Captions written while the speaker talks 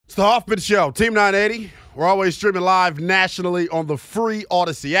It's the Hoffman Show, Team 980. We're always streaming live nationally on the free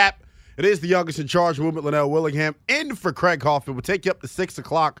Odyssey app. It is the youngest in charge movement, Lynnell Willingham, in for Craig Hoffman. We'll take you up to 6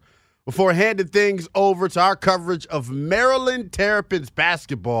 o'clock before handing things over to our coverage of Maryland Terrapins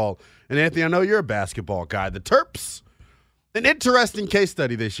basketball. And Anthony, I know you're a basketball guy. The Terps, an interesting case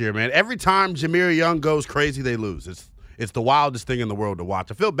study this year, man. Every time Jameer Young goes crazy, they lose. It's the wildest thing in the world to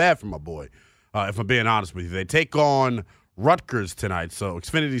watch. I feel bad for my boy, if I'm being honest with you. They take on Rutgers tonight, so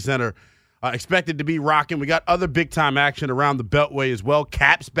Xfinity Center expected to be rocking. We got other big-time action around the Beltway as well.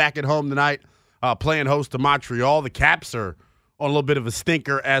 Caps back at home tonight, playing host to Montreal. The Caps are on a little bit of a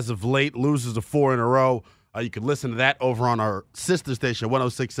stinker as of late, loses of 4 in a row. You can listen to that over on our sister station,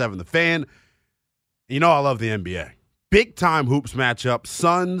 106.7 The Fan. You know I love the NBA. Big-time hoops matchup.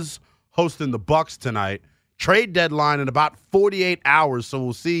 Suns hosting the Bucks tonight. Trade deadline in about 48 hours, so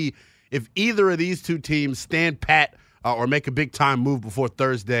we'll see if either of these two teams stand pat or make a big-time move before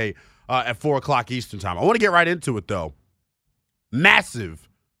Thursday at 4 o'clock Eastern time. I want to get right into it, though. Massive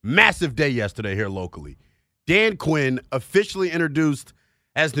day yesterday here locally. Dan Quinn officially introduced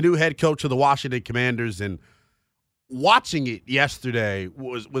as the new head coach of the Washington Commanders, and watching it yesterday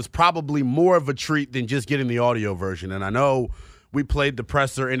was probably more of a treat than just getting the audio version. And I know we played the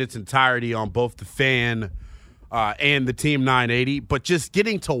presser in its entirety on both the Fan and the Team 980, but just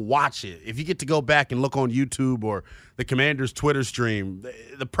getting to watch it, if you get to go back and look on YouTube or the Commanders' Twitter stream,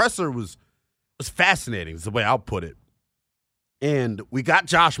 the presser was fascinating, is the way I'll put it. And we got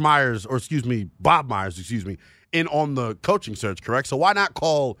Bob Myers, in on the coaching search, correct? So why not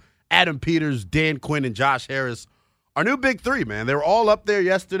call Adam Peters, Dan Quinn, and Josh Harris our new big three, man? They were all up there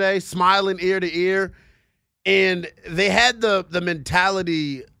yesterday, smiling ear to ear, and they had the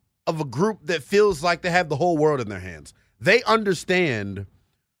mentality of a group that feels like they have the whole world in their hands. They understand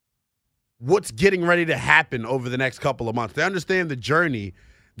what's getting ready to happen over the next couple of months. They understand the journey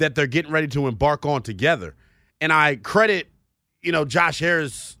that they're getting ready to embark on together. And I credit, Josh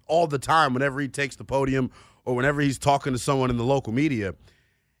Harris all the time whenever he takes the podium or whenever he's talking to someone in the local media.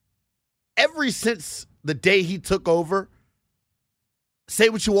 Ever since the day he took over, say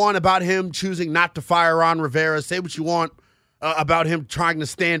what you want about him choosing not to fire Ron Rivera, say what you want about him trying to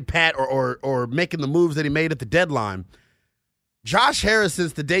stand pat or making the moves that he made at the deadline. Josh Harris,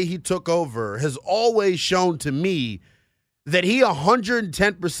 since the day he took over, has always shown to me that he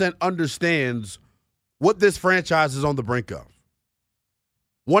 110% understands what this franchise is on the brink of.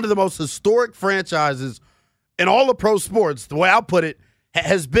 One of the most historic franchises in all of pro sports, the way I'll put it,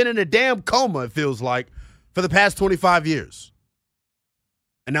 has been in a damn coma, it feels like, for the past 25 years.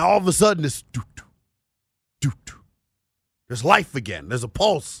 And now all of a sudden it's doo-doo. There's life again. There's a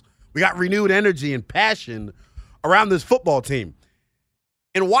pulse. We got renewed energy and passion around this football team.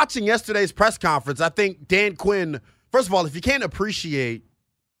 And watching yesterday's press conference, I think Dan Quinn, first of all, if you can't appreciate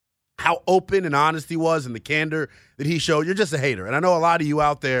how open and honest he was and the candor that he showed, you're just a hater. And I know a lot of you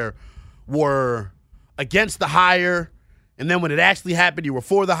out there were against the hire, and then when it actually happened, you were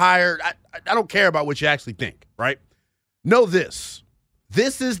for the hire. I don't care about what you actually think, right? Know this.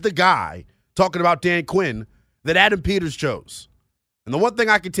 This is the guy, talking about Dan Quinn, that Adam Peters chose. And the one thing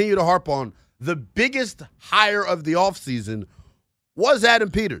I continue to harp on, the biggest hire of the offseason was Adam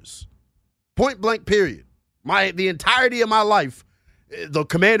Peters. Point blank, period. The entirety of my life, the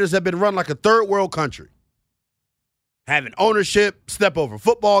Commanders have been run like a third world country. Having ownership, step over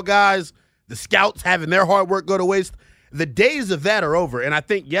football guys, the scouts having their hard work go to waste. The days of that are over. And I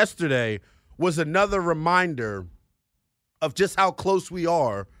think yesterday was another reminder of just how close we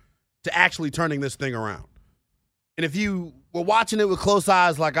are to actually turning this thing around. And if you were watching it with close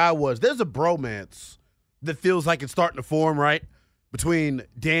eyes like I was, there's a bromance that feels like it's starting to form, right, between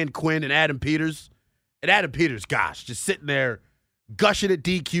Dan Quinn and Adam Peters. And Adam Peters, gosh, just sitting there gushing at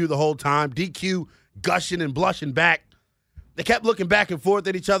DQ the whole time. DQ gushing and blushing back. They kept looking back and forth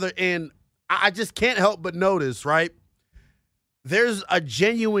at each other, and I just can't help but notice, right, there's a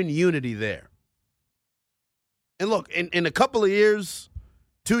genuine unity there. And look, in a couple of years,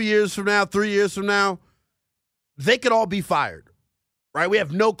 2 years from now, 3 years from now, they could all be fired, right? We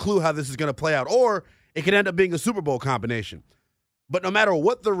have no clue how this is going to play out. Or it could end up being a Super Bowl combination. But no matter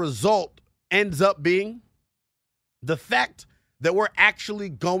what the result ends up being, the fact that we're actually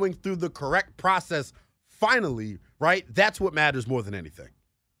going through the correct process finally, right, that's what matters more than anything.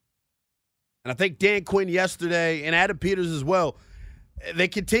 And I think Dan Quinn yesterday and Adam Peters as well, they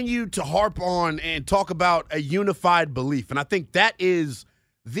continue to harp on and talk about a unified belief. And I think that is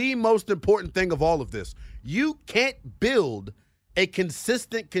the most important thing of all of this. You can't build a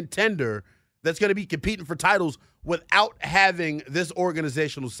consistent contender that's going to be competing for titles without having this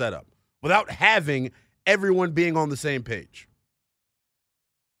organizational setup, without having everyone being on the same page.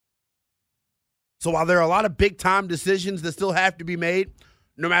 So while there are a lot of big-time decisions that still have to be made,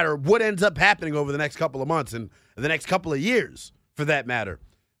 no matter what ends up happening over the next couple of months and the next couple of years, for that matter,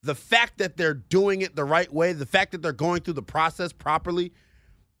 the fact that they're doing it the right way, the fact that they're going through the process properly,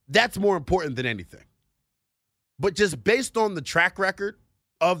 that's more important than anything. But just based on the track record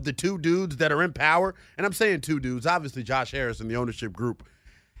of the two dudes that are in power, and I'm saying two dudes, obviously Josh Harris and the ownership group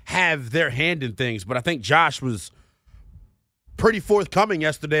have their hand in things, but I think Josh was pretty forthcoming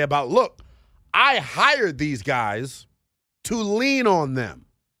yesterday about, look, I hired these guys to lean on them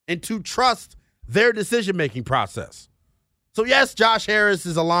and to trust their decision-making process. So, yes, Josh Harris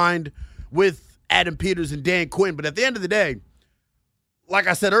is aligned with Adam Peters and Dan Quinn, but at the end of the day, like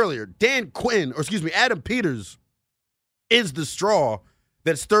I said earlier, Adam Peters is the straw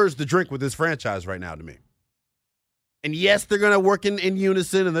that stirs the drink with this franchise right now to me. And yes, they're going to work in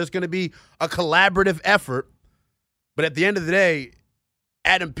unison, and there's going to be a collaborative effort. But at the end of the day,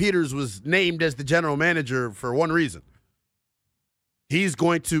 Adam Peters was named as the general manager for one reason. He's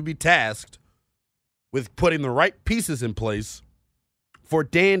going to be tasked with putting the right pieces in place for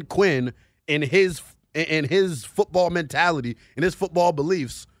Dan Quinn and his football mentality and his football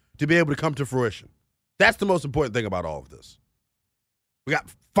beliefs to be able to come to fruition. That's the most important thing about all of this. We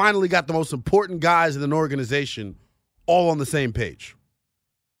finally got the most important guys in an organization all on the same page.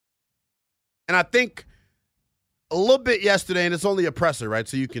 And I think a little bit yesterday, and it's only a presser, right?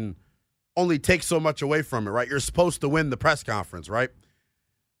 So you can only take so much away from it, right? You're supposed to win the press conference, right?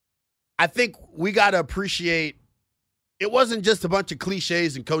 I think we got to appreciate it wasn't just a bunch of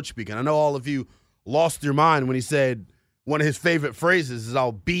cliches and coach speaking. I know all of you lost your mind when he said one of his favorite phrases is,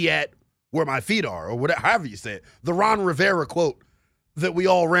 I'll be at where my feet are, or whatever, however you say it. The Ron Rivera quote that we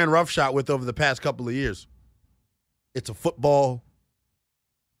all ran roughshod with over the past couple of years. It's a football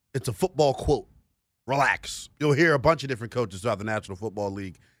quote. Relax. You'll hear a bunch of different coaches throughout the National Football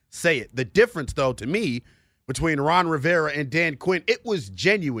League say it. The difference, though, to me, between Ron Rivera and Dan Quinn, it was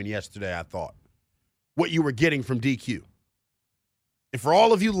genuine yesterday, I thought, what you were getting from DQ. And for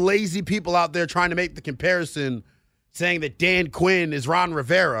all of you lazy people out there trying to make the comparison, saying that Dan Quinn is Ron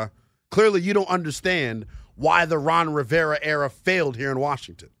Rivera, clearly you don't understand why the Ron Rivera era failed here in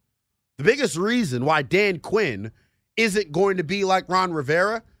Washington. The biggest reason why Dan Quinn isn't going to be like Ron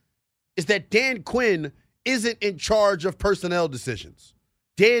Rivera is that Dan Quinn isn't in charge of personnel decisions.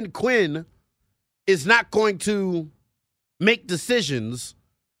 Dan Quinn is not going to make decisions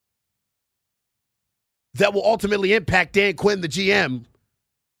that will ultimately impact Dan Quinn, the GM,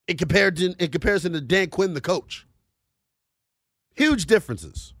 in comparison to Dan Quinn, the coach. Huge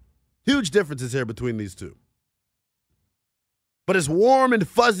differences. Huge differences here between these two. But as warm and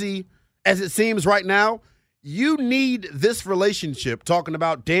fuzzy as it seems right now, you need this relationship, talking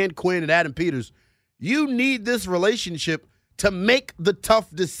about Dan Quinn and Adam Peters, you need this relationship to make the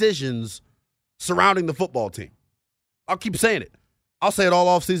tough decisions surrounding the football team. I'll keep saying it. I'll say it all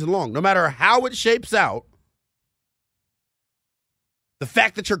off season long. No matter how it shapes out, the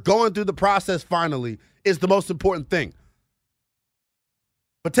fact that you're going through the process finally is the most important thing.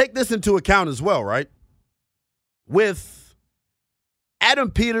 But take this into account as well, right? With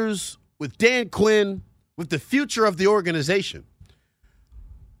Adam Peters, with Dan Quinn, with the future of the organization,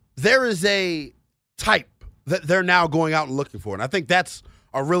 there is a type that they're now going out and looking for. And I think that's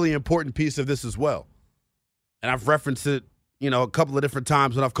a really important piece of this as well. And I've referenced it, a couple of different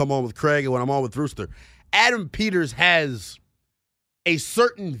times when I've come on with Craig and when I'm on with Rooster. Adam Peters has a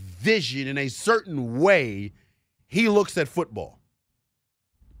certain vision and a certain way he looks at football.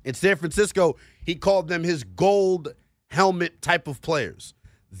 In San Francisco, he called them his gold helmet type of players.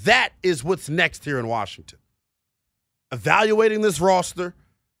 That is what's next here in Washington. Evaluating this roster,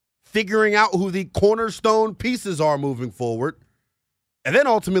 figuring out who the cornerstone pieces are moving forward, and then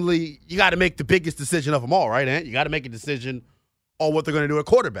ultimately, you got to make the biggest decision of them all, right, Ant? You got to make a decision on what they're going to do at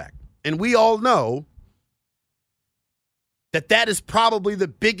quarterback. And we all know that is probably the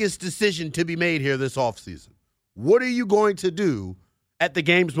biggest decision to be made here this offseason. What are you going to do at the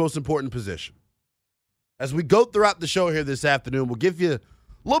game's most important position? As we go throughout the show here this afternoon, we'll give you a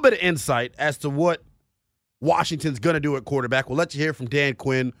little bit of insight as to what Washington's going to do at quarterback. We'll let you hear from Dan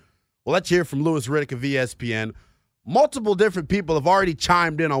Quinn. We'll let you hear from Louis Riddick of ESPN. Multiple different people have already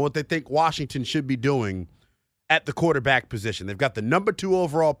chimed in on what they think Washington should be doing at the quarterback position. They've got the number 2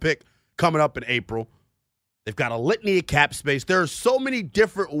 overall pick coming up in April. They've got a litany of cap space. There are so many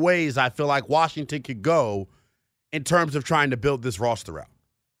different ways I feel like Washington could go in terms of trying to build this roster out.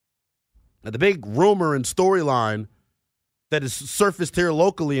 Now, the big rumor and storyline that has surfaced here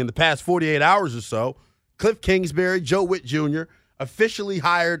locally in the past 48 hours or so, Cliff Kingsbury, Joe Witt Jr., officially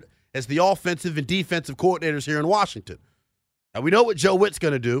hired as the offensive and defensive coordinators here in Washington. Now, we know what Joe Witt's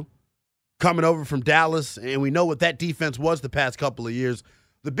going to do. coming over from Dallas, and we know what that defense was the past couple of years.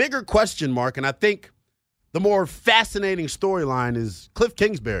 The bigger question mark, and I think the more fascinating storyline, is Cliff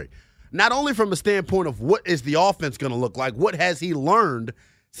Kingsbury. Not only from a standpoint of what is the offense going to look like, what has he learned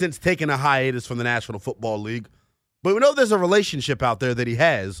since taking a hiatus from the National Football League, but we know there's a relationship out there that he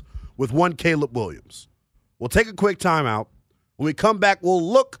has with one Caleb Williams. We'll take a quick timeout. When we come back, we'll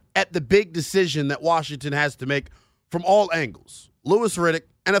look at the big decision that Washington has to make from all angles. Louis Riddick,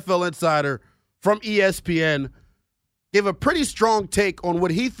 NFL insider from ESPN, gave a pretty strong take on what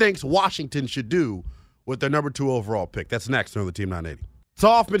he thinks Washington should do with their number 2 overall pick. That's next on the Team 980. It's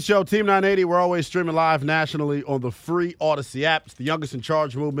Hoffman Show, Team 980. We're always streaming live nationally on the free Odyssey app. It's the youngest in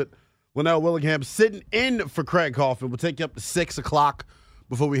charge movement. Lynnell Willingham sitting in for Craig Hoffman. We'll take you up to 6 o'clock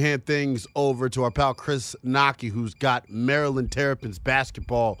before we hand things over to our pal Chris Naki, who's got Maryland Terrapins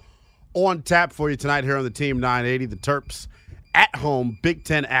basketball on tap for you tonight here on the Team 980. The Terps at home, Big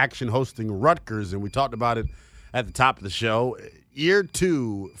Ten action, hosting Rutgers, and we talked about it at the top of the show. Year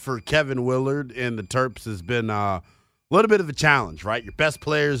 2 for Kevin Willard and the Terps has been a little bit of a challenge, right? Your best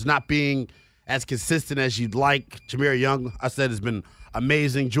players not being as consistent as you'd like. Jameer Young, I said, has been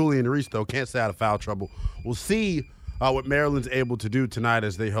amazing. Julian Reese, though, can't stay out of foul trouble. We'll see what Maryland's able to do tonight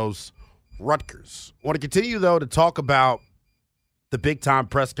as they host Rutgers. I want to continue, though, to talk about the big-time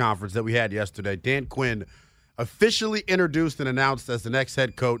press conference that we had yesterday. Dan Quinn officially introduced and announced as the next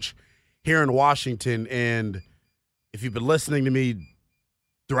head coach here in Washington. And if you've been listening to me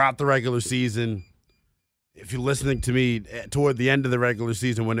throughout the regular season, if you're listening to me toward the end of the regular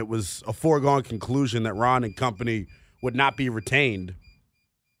season when it was a foregone conclusion that Ron and company would not be retained,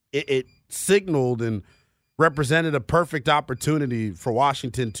 it signaled and represented a perfect opportunity for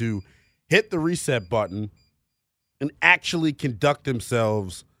Washington to hit the reset button and actually conduct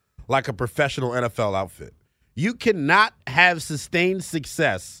themselves like a professional NFL outfit. You cannot have sustained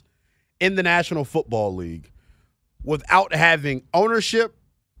success in the National Football League without having ownership,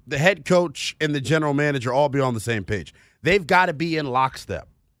 the head coach, and the general manager all be on the same page. They've got to be in lockstep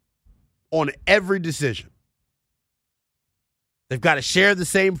on every decision. They've got to share the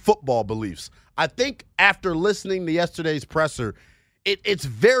same football beliefs. I think after listening to yesterday's presser, it's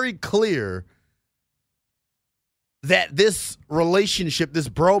very clear that this relationship, this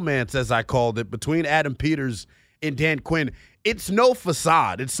bromance, as I called it, between Adam Peters and Dan Quinn, it's no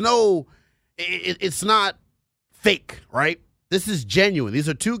facade. It's not fake, right? This is genuine. These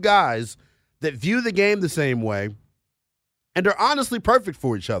are two guys that view the game the same way and are honestly perfect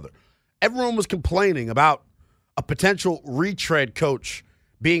for each other. Everyone was complaining about a potential retread coach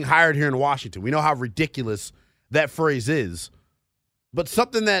being hired here in Washington. We know how ridiculous that phrase is. But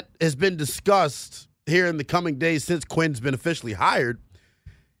something that has been discussed here in the coming days since Quinn's been officially hired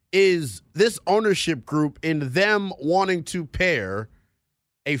is this ownership group and them wanting to pair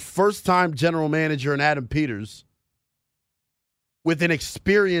a first-time general manager in Adam Peters with an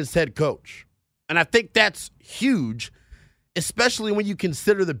experienced head coach. And I think that's huge, especially when you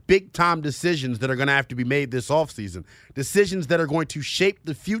consider the big-time decisions that are going to have to be made this offseason, decisions that are going to shape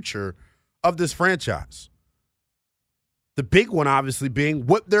the future of this franchise. The big one, obviously, being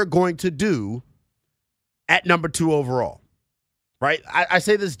what they're going to do at number 2 overall, right? I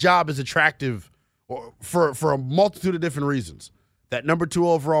say this job is attractive for a multitude of different reasons. That number 2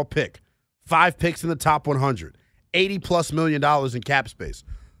 overall pick, 5 picks in the top 100, $80+ million in cap space.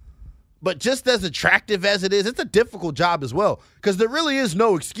 But just as attractive as it is, it's a difficult job as well because there really is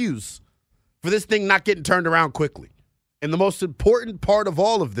no excuse for this thing not getting turned around quickly. And the most important part of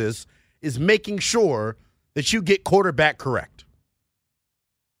all of this is making sure that you get quarterback correct.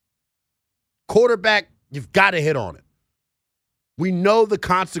 Quarterback, you've got to hit on it. We know the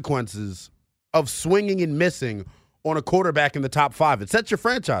consequences of swinging and missing on a quarterback in the top 5. It sets your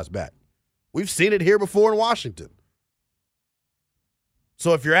franchise back. We've seen it here before in Washington.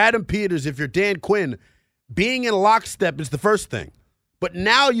 So if you're Adam Peters, if you're Dan Quinn, being in lockstep is the first thing. But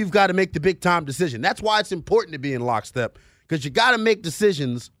now you've got to make the big-time decision. That's why it's important to be in lockstep, because you got to make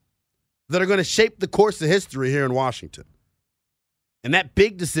decisions that are going to shape the course of history here in Washington. And that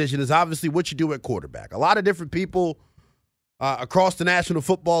big decision is obviously what you do at quarterback. A lot of different people across the National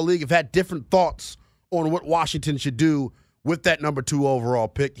Football League have had different thoughts on what Washington should do with that number 2 overall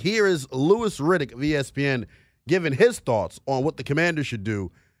pick. Here is Louis Riddick of ESPN giving his thoughts on what the Commanders should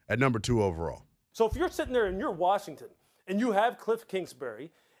do at number 2 overall. So if you're sitting there and you're Washington and you have Cliff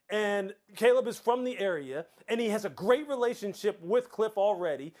Kingsbury and Caleb is from the area and he has a great relationship with Cliff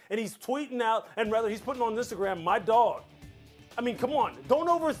already and he's tweeting out and rather he's putting on Instagram, my dog. I mean, come on, don't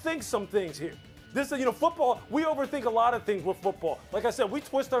overthink some things here. Football, we overthink a lot of things with football. Like I said, we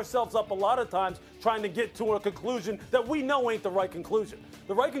twist ourselves up a lot of times trying to get to a conclusion that we know ain't the right conclusion.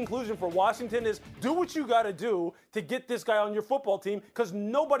 The right conclusion for Washington is do what you got to do to get this guy on your football team, because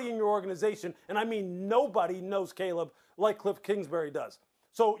nobody in your organization, and I mean nobody, knows Caleb like Cliff Kingsbury does.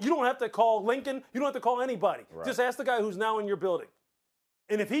 So you don't have to call Lincoln. You don't have to call anybody. Right. Just ask the guy who's now in your building.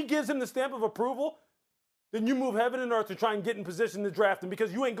 And if he gives him the stamp of approval, then you move heaven and earth to try and get in position to draft him,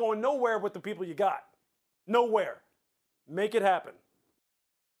 because you ain't going nowhere with the people you got. Nowhere. Make it happen.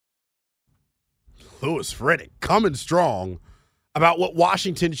 Louis Riddick coming strong about what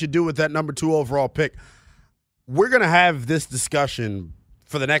Washington should do with that number 2 overall pick. We're going to have this discussion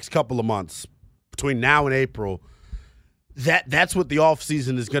for the next couple of months between now and April. That's what the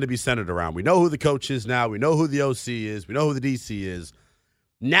offseason is going to be centered around. We know who the coach is now. We know who the OC is. We know who the DC is.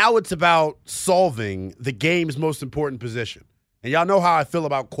 Now it's about solving the game's most important position. And y'all know how I feel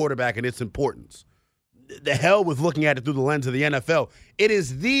about quarterback and its importance. The hell with looking at it through the lens of the NFL. It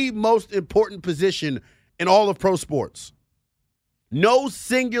is the most important position in all of pro sports. No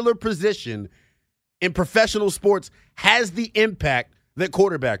singular position in professional sports has the impact that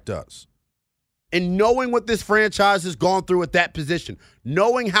quarterback does. And knowing what this franchise has gone through at that position,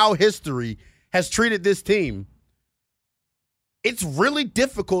 knowing how history has treated this team, it's really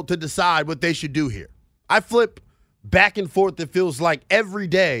difficult to decide what they should do here. I flip back and forth, it feels like, every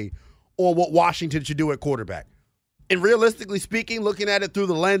day on what Washington should do at quarterback. And realistically speaking, looking at it through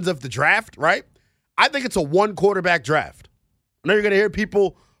the lens of the draft, right? I think it's a 1-quarterback draft. I know you're going to hear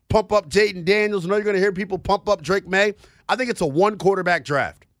people pump up Jaden Daniels. I know you're going to hear people pump up Drake May. I think it's a 1-quarterback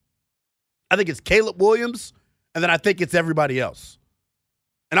draft. I think it's Caleb Williams, and then I think it's everybody else.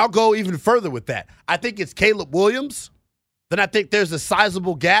 And I'll go even further with that. I think it's Caleb Williams. Then I think there's a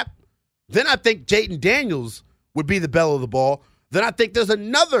sizable gap. Then I think Jaden Daniels would be the belle of the ball. Then I think there's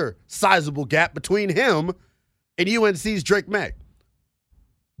another sizable gap between him and UNC's Drake May.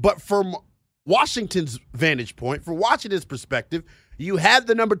 But from Washington's vantage point, from Washington's perspective, you have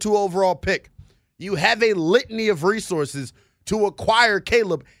the number 2 overall pick. You have a litany of resources to acquire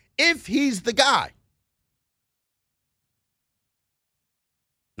Caleb if he's the guy.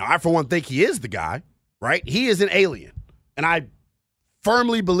 Now, I, for one, think he is the guy, right? He is an alien, and I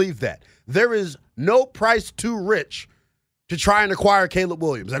firmly believe that. There is no price too rich to try and acquire Caleb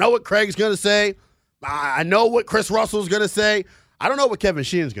Williams. I know what Craig's going to say. I know what Chris Russell's going to say. I don't know what Kevin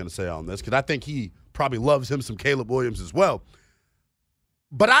Sheehan's going to say on this, because I think he probably loves him some Caleb Williams as well.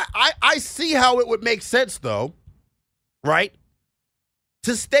 But I see how it would make sense, though, right,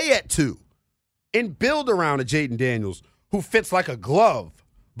 to stay at 2 and build around a Jaden Daniels, who fits like a glove,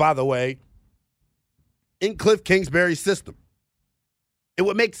 by the way, in Cliff Kingsbury's system. It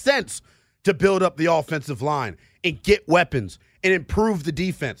would make sense to build up the offensive line and get weapons and improve the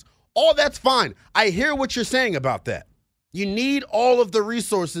defense. All that's fine. I hear what you're saying about that. You need all of the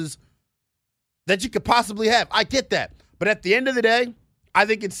resources that you could possibly have. I get that. But at the end of the day, I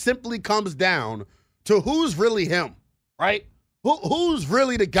think it simply comes down to who's really him, right? Who's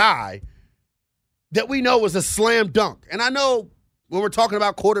really the guy that we know is a slam dunk? And I know when we're talking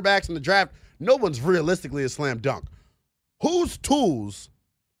about quarterbacks in the draft, no one's realistically a slam dunk. Whose tools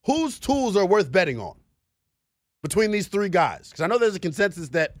are worth betting on between these 3 guys? Because I know there's a consensus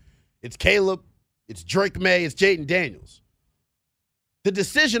that it's Caleb, it's Drake May, it's Jaden Daniels. The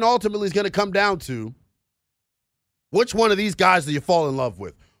decision ultimately is going to come down to which one of these guys do you fall in love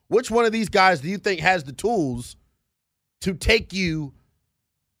with? Which one of these guys do you think has the tools to take you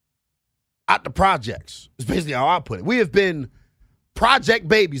out the projects? It's basically how I put it. We have been project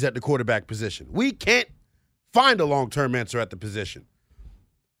babies at the quarterback position. We can't find a long-term answer at the position.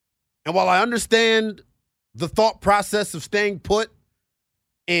 And while I understand the thought process of staying put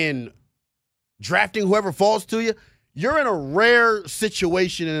and drafting whoever falls to you, you're in a rare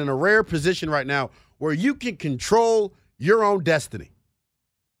situation and in a rare position right now where you can control your own destiny.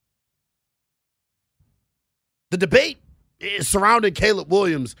 The debate surrounding Caleb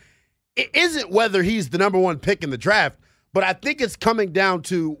Williams, it isn't whether he's the number 1 pick in the draft, but I think it's coming down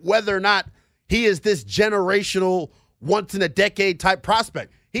to whether or not he is this generational, once-in-a-decade type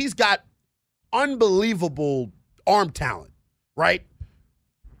prospect. He's got unbelievable arm talent, right,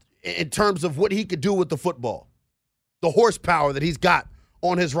 in terms of what he could do with the football, the horsepower that he's got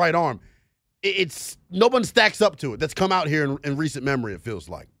on his right arm. It's no one stacks up to it that's come out here in recent memory, it feels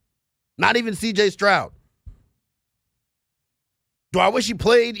like. Not even C.J. Stroud. Do I wish he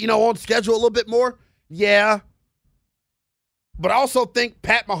played, on schedule a little bit more? Yeah. But I also think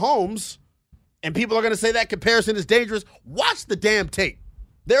Pat Mahomes, and people are going to say that comparison is dangerous. Watch the damn tape.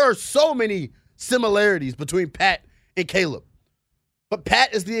 There are so many similarities between Pat and Caleb. But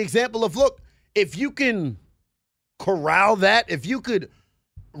Pat is the example of, look, if you can corral that, if you could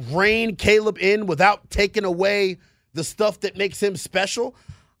rein Caleb in without taking away the stuff that makes him special,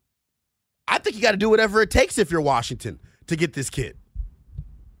 I think you got to do whatever it takes if you're Washington to get this kid.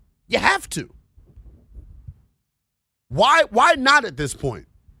 You have to. Why not at this point?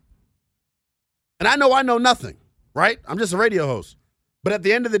 And I know nothing, right? I'm just a radio host. But at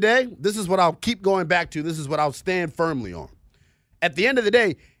the end of the day, this is what I'll keep going back to. This is what I'll stand firmly on. At the end of the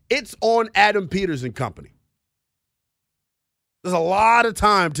day, it's on Adam Peters and company. There's a lot of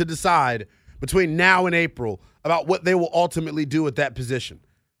time to decide between now and April about what they will ultimately do at that position.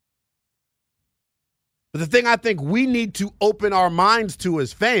 But the thing I think we need to open our minds to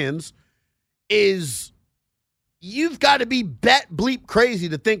as fans is you've got to be bat bleep crazy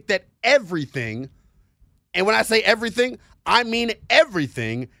to think that everything, and when I say everything, I mean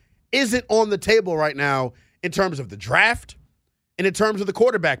everything, isn't on the table right now in terms of the draft and in terms of the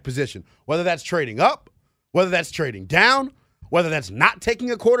quarterback position. Whether that's trading up, whether that's trading down, whether that's not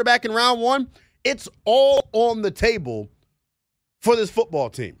taking a quarterback in round one, it's all on the table for this football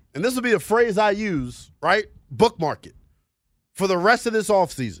team. And this will be a phrase I use, right? Bookmark it for the rest of this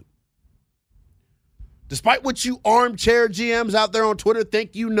offseason. Despite what you armchair GMs out there on Twitter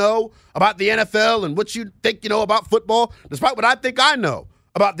think you know about the NFL and what you think you know about football, despite what I think I know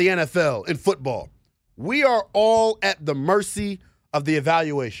about the NFL and football, we are all at the mercy of the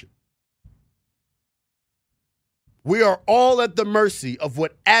evaluation. We are all at the mercy of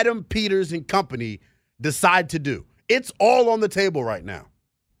what Adam Peters and company decide to do. It's all on the table right now.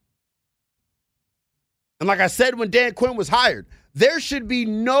 And like I said when Dan Quinn was hired, there should be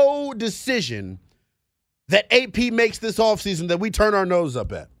no decision that AP makes this offseason that we turn our nose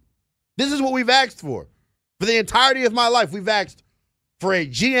up at. This is what we've asked for. For the entirety of my life, we've asked for a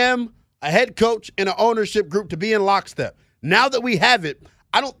GM, a head coach, and an ownership group to be in lockstep. Now that we have it,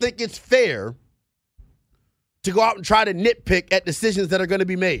 I don't think it's fair to go out and try to nitpick at decisions that are going to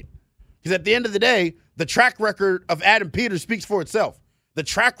be made. Because at the end of the day, the track record of Adam Peters speaks for itself. The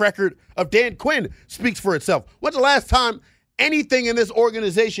track record of Dan Quinn speaks for itself. When's the last time anything in this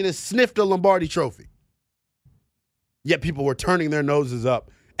organization has sniffed a Lombardi trophy? Yet people were turning their noses up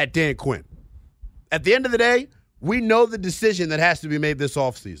at Dan Quinn. At the end of the day, we know the decision that has to be made this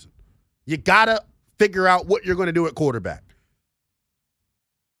offseason. You got to figure out what you're going to do at quarterback.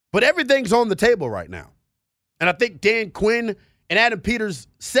 But everything's on the table right now. And I think Dan Quinn and Adam Peters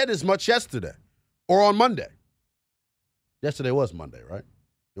said as much yesterday or on Monday. Yesterday was Monday, right?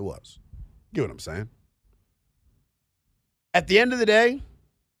 It was. You get what I'm saying? At the end of the day,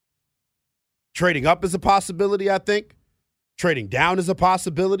 trading up is a possibility, I think. Trading down is a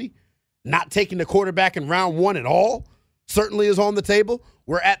possibility. Not taking the quarterback in round one at all certainly is on the table.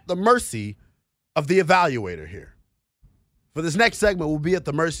 We're at the mercy of the evaluator here. For this next segment, we'll be at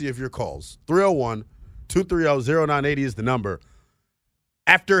the mercy of your calls. 301-230-0980 is the number.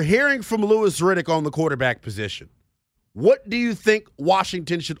 After hearing from Louis Riddick on the quarterback position, what do you think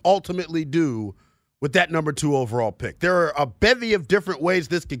Washington should ultimately do with that number 2 overall pick? There are a bevy of different ways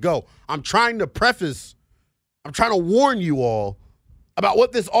this could go. I'm trying to warn you all about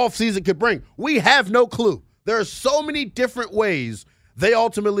what this offseason could bring. We have no clue. There are so many different ways they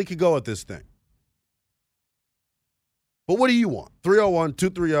ultimately could go at this thing. But what do you want?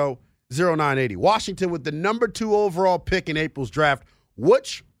 301-230-0980. Washington with the number 2 overall pick in April's draft.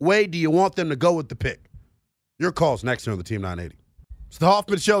 Which way do you want them to go with the pick? Your call's next here on the Team 980. It's the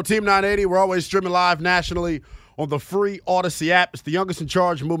Hoffman Show, Team 980. We're always streaming live nationally on the free Odyssey app. It's the youngest in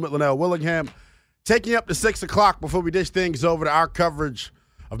charge movement, Lynnell Willingham, taking up to 6 o'clock before we dish things over to our coverage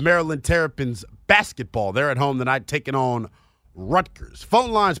of Maryland Terrapins basketball. They're at home tonight taking on Rutgers.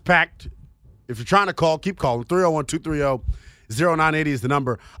 Phone lines packed. If you're trying to call, keep calling. 301-230-0980 is the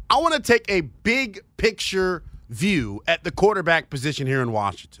number. I want to take a big picture view at the quarterback position here in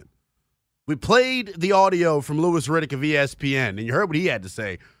Washington. We played the audio from Louis Riddick of ESPN, and you heard what he had to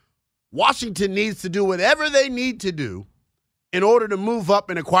say. Washington needs to do whatever they need to do in order to move up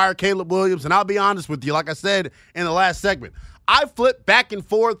and acquire Caleb Williams. And I'll be honest with you, like I said in the last segment, I flip back and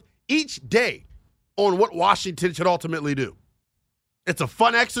forth each day on what Washington should ultimately do. It's a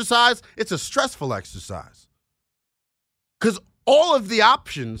fun exercise. It's a stressful exercise. Because all of the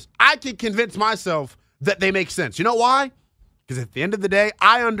options, I can convince myself that they make sense. You know why? Because at the end of the day,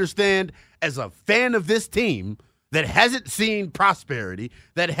 I understand as a fan of this team that hasn't seen prosperity,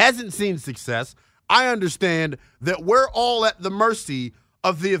 that hasn't seen success, I understand that we're all at the mercy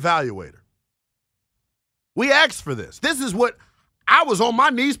of the evaluator. We asked for this. This is what I was on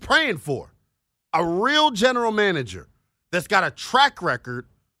my knees praying for. A real general manager that's got a track record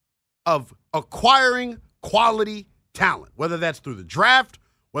of acquiring quality talent, whether that's through the draft,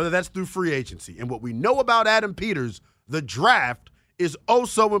 whether that's through free agency. And what we know about Adam Peters, the draft is oh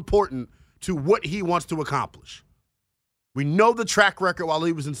so important to what he wants to accomplish. We know the track record while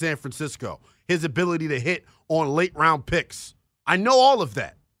he was in San Francisco, his ability to hit on late-round picks. I know all of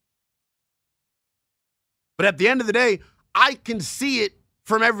that. But at the end of the day, I can see it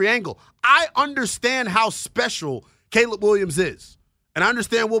from every angle. I understand how special Caleb Williams is. And I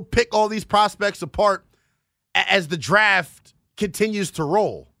understand we'll pick all these prospects apart as the draft continues to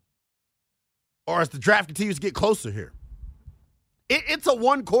roll or as the draft continues to get closer here. It's a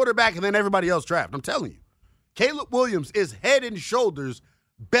one quarterback and then everybody else draft. I'm telling you. Caleb Williams is head and shoulders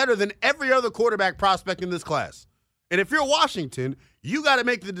better than every other quarterback prospect in this class. And if you're Washington, you got to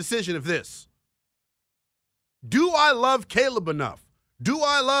make the decision of this. Do I love Caleb enough? Do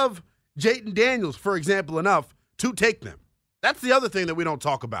I love Jayden Daniels, for example, enough to take them? That's the other thing that we don't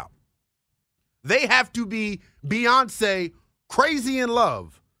talk about. They have to be Beyonce crazy in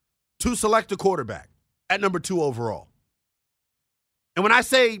love to select a quarterback at number 2 overall. And when I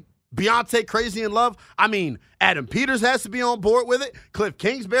say Beyonce crazy in love, I mean Adam Peters has to be on board with it. Cliff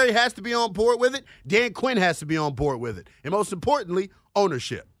Kingsbury has to be on board with it. Dan Quinn has to be on board with it. And most importantly,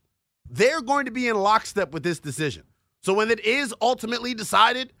 ownership. They're going to be in lockstep with this decision. So when it is ultimately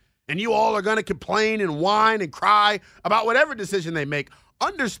decided and you all are going to complain and whine and cry about whatever decision they make,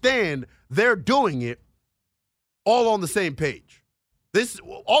 understand they're doing it all on the same page. This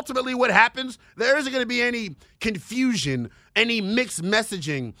ultimately what happens, there isn't going to be any confusion, any mixed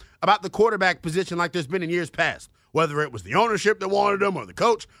messaging about the quarterback position like there's been in years past. Whether it was the ownership that wanted them or the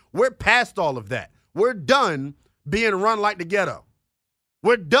coach, we're past all of that. We're done being run like the ghetto.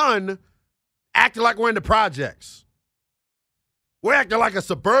 We're done acting like we're in the projects. We're acting like a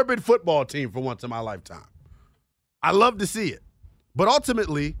suburban football team for once in my lifetime. I love to see it. But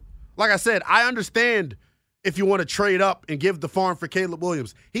ultimately, like I said, I understand if you want to trade up and give the farm for Caleb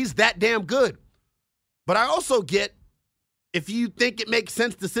Williams. He's that damn good. But I also get if you think it makes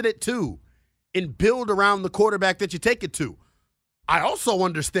sense to sit at 2 and build around the quarterback that you take it to. I also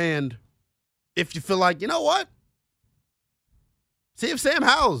understand if you feel like, you know what? See if Sam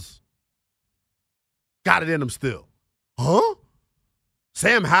Howell's got it in him still. Huh?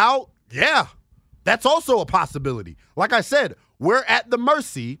 Sam Howell? Yeah. That's also a possibility. Like I said, we're at the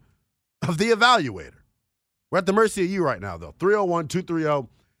mercy of the evaluator. We're at the mercy of you right now, though.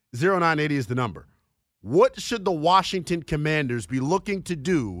 301-230-0980 is the number. What should the Washington Commanders be looking to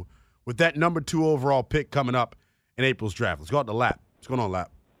do with that number 2 overall pick coming up in April's draft? Let's go out to Lap. What's going on,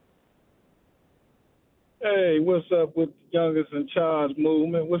 Lap? Hey, what's up with Youngest in Charge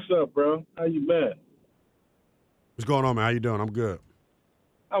movement? What's up, bro? How you been? What's going on, man? How you doing? I'm good.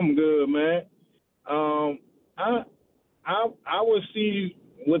 I'm good, man. I would see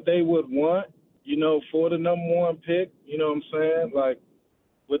what they would want, for the number 1 pick. You know what I'm saying? Like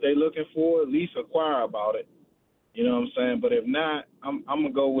what they looking for, at least acquire about it. You know what I'm saying? But if not, I'm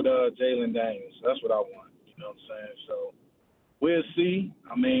gonna go with Jayden Daniels. That's what I want. You know what I'm saying? So we'll see.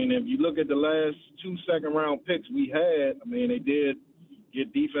 I mean, if you look at the last 2 second-round picks we had, I mean, they did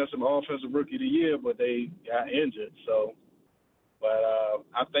get defensive, offensive rookie of the year, but they got injured. So, but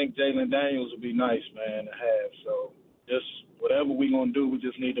I think Jayden Daniels would be nice, man, to have. So just whatever we're going to do, we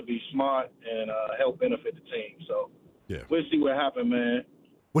just need to be smart and help benefit the team. So yeah, we'll see what happens, man.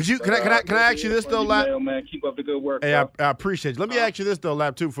 Would you? Can I ask you this though, Lap? Man, keep up the good work. Hey, I appreciate you. Let me ask you this though,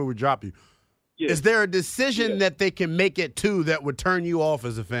 Lap, too, before we drop you. Yeah. Is there a decision that they can make at 2 that would turn you off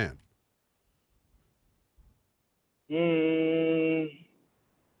as a fan?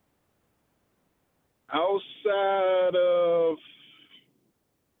 Outside of,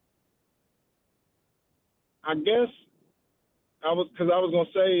 I guess, I was going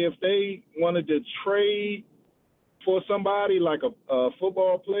to say if they wanted to trade for somebody like a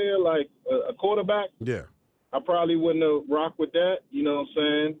football player, like a quarterback, yeah, I probably wouldn't have rocked with that. You know what I'm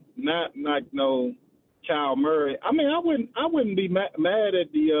saying? Not like no Kyle Murray. I mean, I wouldn't be mad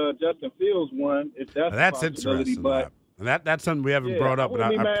at the Justin Fields one if that's a possibility. Interesting. But that's something we haven't brought up. I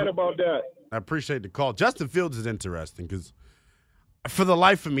wouldn't be mad about that. I appreciate the call. Justin Fields is interesting because for the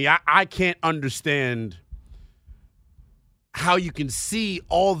life of me, I can't understand how you can see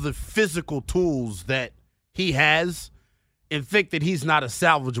all the physical tools that he has and think that he's not a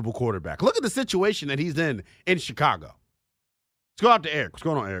salvageable quarterback. Look at the situation that he's in Chicago. Let's go out to Eric. What's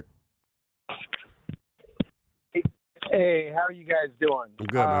going on, Eric? Hey, how are you guys doing? I'm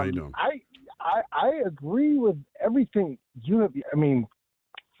good. How are you doing? I agree with everything you have. I mean,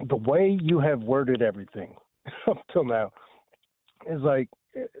 the way you have worded everything up till now is like,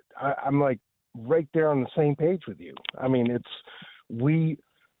 I'm like right there on the same page with you. I mean,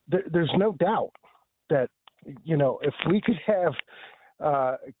 there's no doubt that, if we could have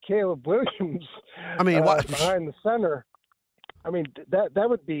Caleb Williams I mean, behind the center, I mean, that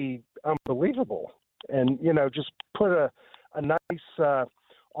would be unbelievable. And, just put a nice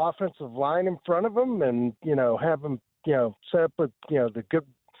offensive line in front of him and, have him, set up with, the good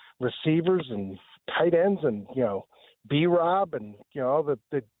receivers and tight ends and, B-Rob and, all the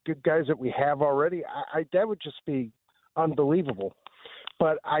good guys that we have already. That would just be unbelievable.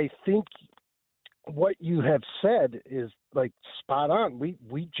 But I think what you have said is, like, spot on.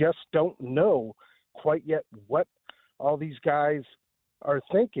 We just don't know quite yet what all these guys are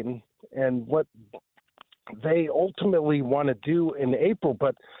thinking and what they ultimately want to do in April.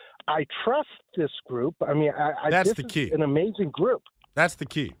 But I trust this group. I mean, that's this the key. Is an amazing group. That's the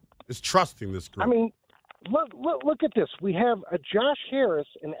key, is trusting this group. I mean, look at this. We have a Josh Harris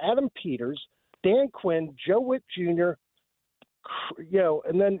and Adam Peters, Dan Quinn, Joe Witt Jr.,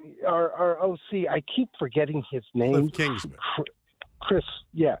 and then our OC. I keep forgetting his name. Cliff Kingsbury. Chris,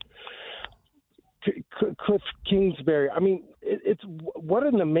 yeah. Cliff Kingsbury. I mean, it's what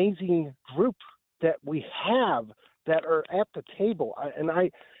an amazing group that we have that are at the table.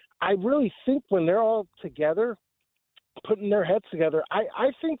 I really think when they're all together, putting their heads together, I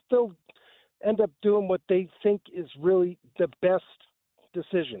think they'll end up doing what they think is really the best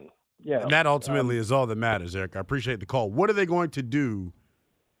decision. Yeah. And that ultimately is all that matters, Eric. I appreciate the call. What are they going to do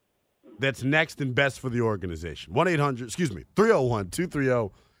that's next and best for the organization?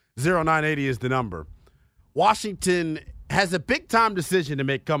 301-230-0980 is the number. Washington has a big-time decision to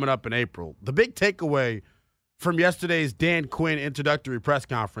make coming up in April. The big takeaway from yesterday's Dan Quinn introductory press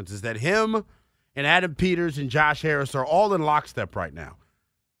conference is that him and Adam Peters and Josh Harris are all in lockstep right now.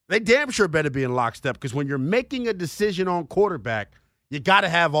 They damn sure better be in lockstep because when you're making a decision on quarterback, you got to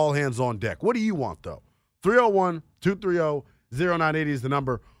have all hands on deck. What do you want, though? 301-230-0980 is the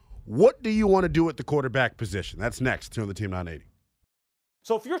number. What do you want to do at the quarterback position? That's next here on the Team 980.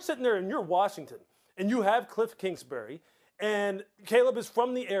 So if you're sitting there and you're Washington and you have Cliff Kingsbury and Caleb is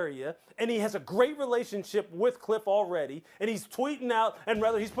from the area and he has a great relationship with Cliff already and he's tweeting out and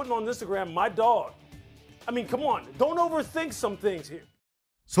rather he's putting on Instagram, my dog. I mean, come on. Don't overthink some things here.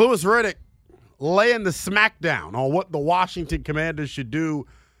 So Louis Riddick laying the smackdown on what the Washington Commanders should do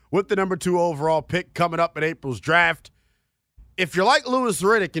with the number 2 overall pick coming up in April's draft. If you're like Louis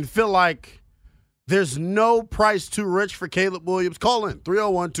Riddick and feel like there's no price too rich for Caleb Williams, call in.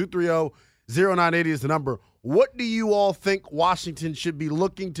 301-230-0980 is the number. What do you all think Washington should be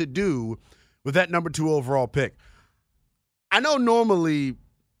looking to do with that number 2 overall pick? I know normally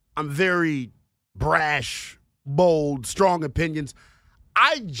I'm very brash, bold, strong opinions.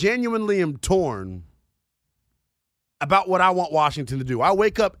 I genuinely am torn about what I want Washington to do. I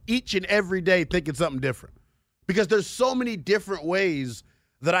wake up each and every day thinking something different because there's so many different ways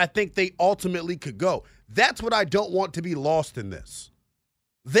that I think they ultimately could go. That's what I don't want to be lost in this.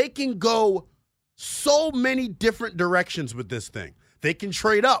 They can go so many different directions with this thing. They can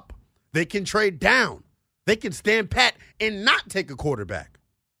trade up. They can trade down. They can stand pat and not take a quarterback.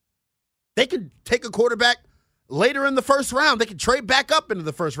 They can take a quarterback later in the first round. They can trade back up into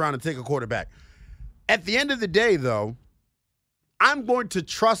the first round and take a quarterback. At the end of the day, though, I'm going to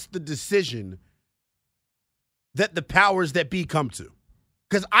trust the decision that the powers that be come to.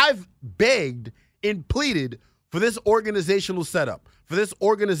 Because I've begged and pleaded for this organizational setup, for this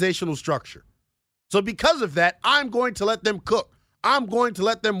organizational structure. So because of that, I'm going to let them cook. I'm going to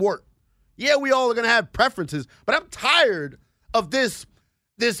let them work. Yeah, we all are going to have preferences, but I'm tired of this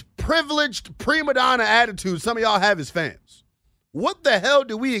privileged prima donna attitude some of y'all have as fans. What the hell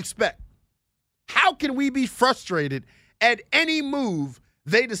do we expect? How can we be frustrated at any move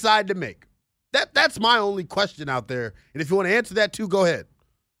they decide to make? That's my only question out there. And if you want to answer that too, go ahead.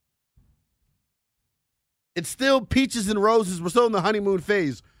 It's still peaches and roses. We're still in the honeymoon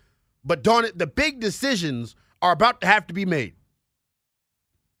phase. But darn it, the big decisions are about to have to be made.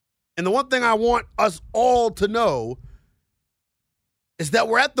 And the one thing I want us all to know is that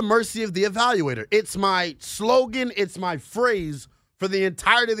we're at the mercy of the evaluator. It's my slogan, it's my phrase for the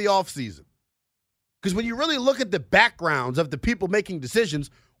entirety of the offseason. Because when you really look at the backgrounds of the people making decisions,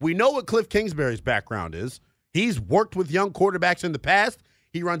 we know what Cliff Kingsbury's background is. He's worked with young quarterbacks in the past.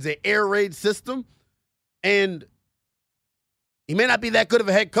 He runs an air raid system. And he may not be that good of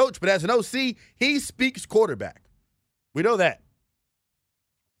a head coach, but as an OC, he speaks quarterback. We know that.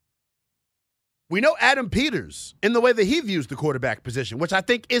 We know Adam Peters in the way that he views the quarterback position, which I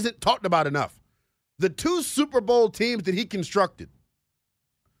think isn't talked about enough. The 2 Super Bowl teams that he constructed,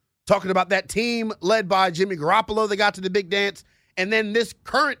 talking about that team led by Jimmy Garoppolo that got to the big dance, and then this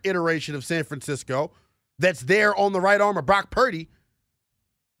current iteration of San Francisco that's there on the right arm of Brock Purdy.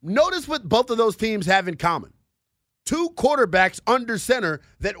 Notice what both of those teams have in common. two quarterbacks under center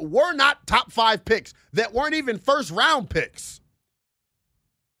that were not top 5 picks, that weren't even first-round picks.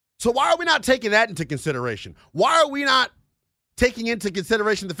 So why are we not taking that into consideration? Why are we not taking into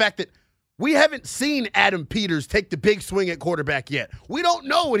consideration the fact that we haven't seen Adam Peters take the big swing at quarterback yet? We don't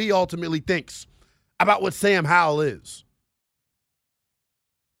know what he ultimately thinks about what Sam Howell is,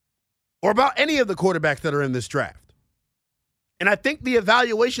 or about any of the quarterbacks that are in this draft. And I think the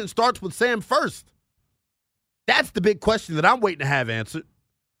evaluation starts with Sam first. That's the big question that I'm waiting to have answered.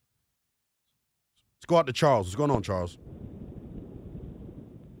 Let's go out to Charles. What's going on, Charles?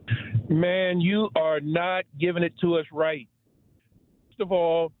 Man, you are not giving it to us right. First of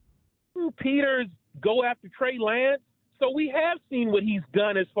all, Peters go after Trey Lance. So we have seen what he's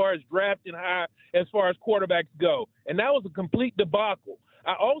done as far as drafting high, as far as quarterbacks go. And that was a complete debacle.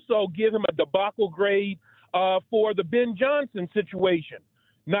 I also give him a debacle grade for the Ben Johnson situation,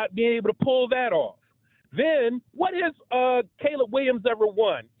 not being able to pull that off. Then, what has Caleb Williams ever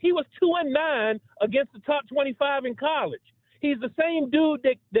won? He was 2-9 against the top 25 in college. He's the same dude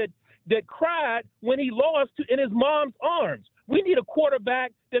that cried when he lost in his mom's arms. We need a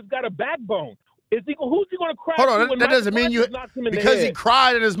quarterback that's got a backbone. Who's he going to cry to? Hold on, that doesn't mean you because he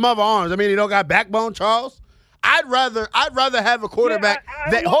cried in his mother's arms. I mean, he don't got backbone, Charles. I'd rather have a quarterback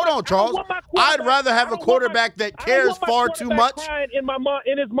hold on, Charles. I'd rather have a quarterback that cares far too much. Crying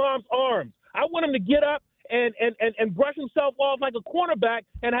in his mom's arms. I want him to get up and brush himself off like a cornerback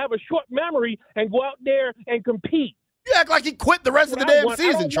and have a short memory and go out there and compete. You act like he quit the rest of the damn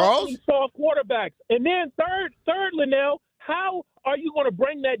season, Charles. Soft quarterbacks. And then third, Lynnell, how are you going to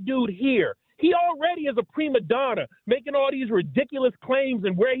bring that dude here? He already is a prima donna, making all these ridiculous claims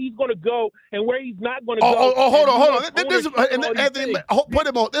and where he's going to go and where he's not going to go. Hold on. Anthony, put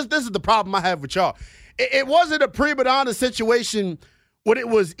him on. This is the problem I have with y'all. It wasn't a prima donna situation when it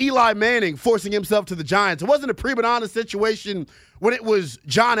was Eli Manning forcing himself to the Giants. It wasn't a prima donna situation when it was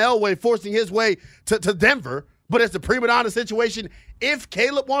John Elway forcing his way to Denver. But it's a prima donna situation if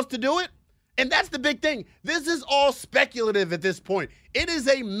Caleb wants to do it. And that's the big thing. This is all speculative at this point. It is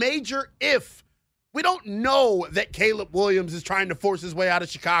a major if. We don't know that Caleb Williams is trying to force his way out of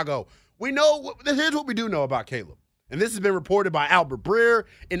Chicago. Here's what we do know about Caleb. And this has been reported by Albert Breer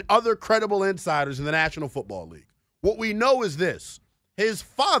and other credible insiders in the National Football League. What we know is this. His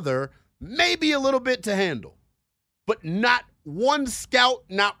father may be a little bit to handle, but not one scout,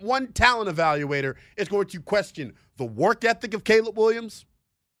 not one talent evaluator is going to question the work ethic of Caleb Williams.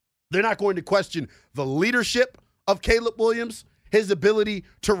 They're not going to question the leadership of Caleb Williams, his ability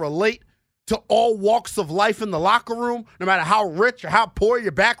to relate to all walks of life in the locker room, no matter how rich or how poor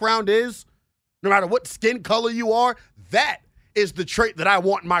your background is, no matter what skin color you are. That is the trait that I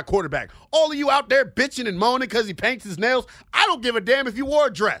want in my quarterback. All of you out there bitching and moaning because he paints his nails, I don't give a damn if you wore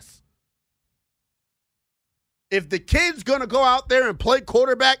a dress. If the kid's going to go out there and play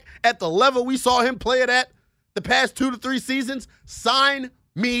quarterback at the level we saw him play it at the past 2 to 3 seasons, sign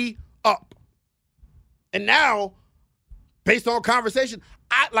me up. And now, based on conversation,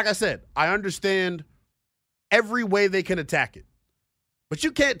 like I said, I understand every way they can attack it. But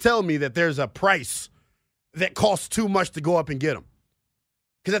you can't tell me that there's a price that costs too much to go up and get him.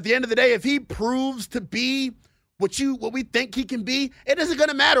 Because at the end of the day, if he proves to be what we think he can be, it isn't going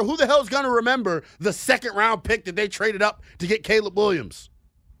to matter. Who the hell is going to remember the second-round pick that they traded up to get Caleb Williams?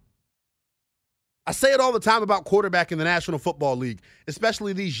 I say it all the time about quarterback in the National Football League,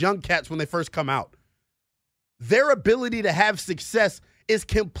 especially these young cats when they first come out. Their ability to have success is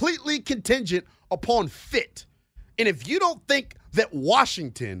completely contingent upon fit. And if you don't think that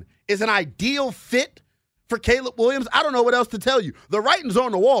Washington is an ideal fit for Caleb Williams, I don't know what else to tell you. The writing's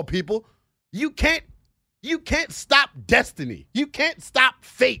on the wall, people. You can't stop destiny. You can't stop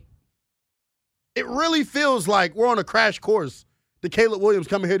fate. It really feels like we're on a crash course to Caleb Williams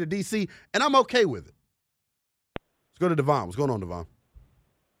coming here to D.C., and I'm okay with it. Let's go to Devon. What's going on, Devon?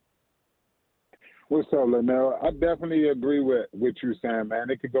 What's up, Lynnell? I definitely agree with what you're saying, man.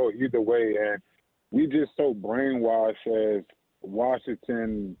 It could go either way, and we just so brainwashed as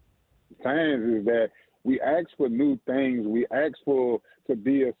Washington fans is that we ask for new things. We ask for to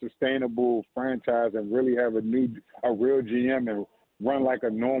be a sustainable franchise and really have a real GM and run like a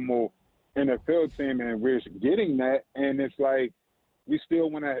normal NFL team, and we're getting that, and it's like we still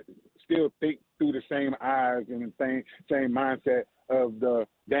want to think through the same eyes and the same mindset of the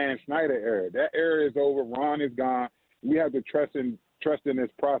Dan Snyder era. That era is over. Ron is gone. We have to trust in this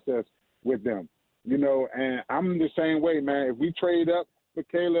process with them, and I'm the same way, man. If we trade up for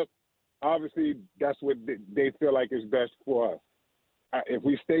Caleb, obviously that's what they feel like is best for us. If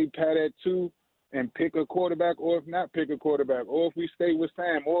we stay pat at 2 and pick a quarterback, or if not pick a quarterback, or if we stay with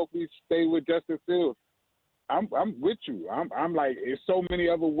Sam, or if we stay with Justin Fields, I'm with you. I'm like, it's so many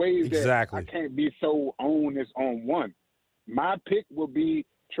other ways Exactly. that I can't be so onus on one. My pick will be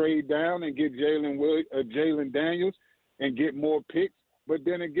trade down and get Jalen Daniels and get more picks. But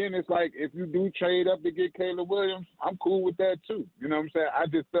then again, it's like if you do trade up to get Caleb Williams, I'm cool with that too. You know what I'm saying? I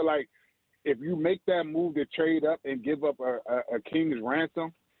just feel like if you make that move to trade up and give up a king's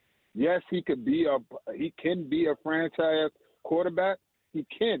ransom, yes, he can be a franchise quarterback. He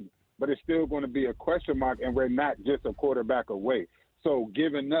can, but it's still going to be a question mark, and we're not just a quarterback away. So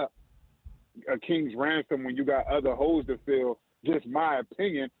giving up a king's ransom when you got other holes to fill, just my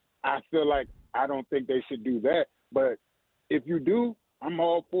opinion, I feel like I don't think they should do that. But if you do, I'm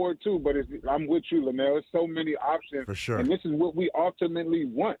all for it too. But I'm with you, Lynnell. There's so many options. For sure. And this is what we ultimately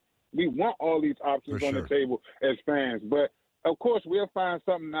want. We want all these options on the table as fans. But, of course, we'll find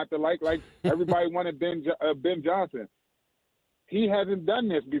something not to like. Like everybody wanted Ben Johnson. He hasn't done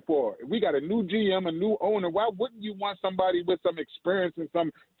this before. We got a new GM, a new owner. Why wouldn't you want somebody with some experience and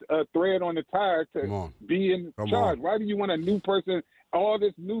some thread on the tire to be in charge? Why do you want a new person, all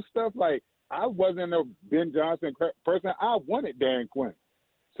this new stuff? Like, I wasn't a Ben Johnson person. I wanted Dan Quinn.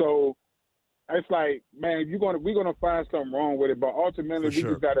 So it's like, man, we're gonna find something wrong with it. But ultimately,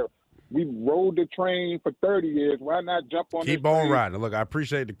 we rode the train for 30 years. Why not jump on Keep on riding. Look, I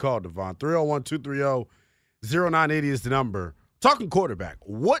appreciate the call, Devon. 301-230-0980 is the number. Talking quarterback,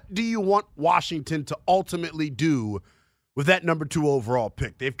 what do you want Washington to ultimately do with that number 2 overall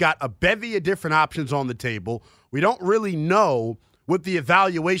pick? They've got a bevy of different options on the table. We don't really know what the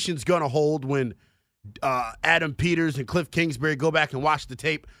evaluation's going to hold when Adam Peters and Cliff Kingsbury go back and watch the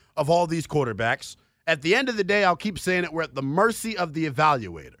tape of all these quarterbacks. At the end of the day, I'll keep saying it, we're at the mercy of the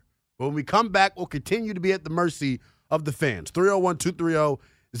evaluator. But when we come back, we'll continue to be at the mercy of the fans.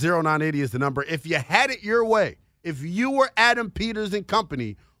 301-230-0980 is the number. If you had it your way, if you were Adam Peters and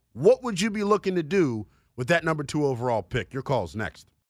company, what would you be looking to do with that number 2 overall pick? Your call's next.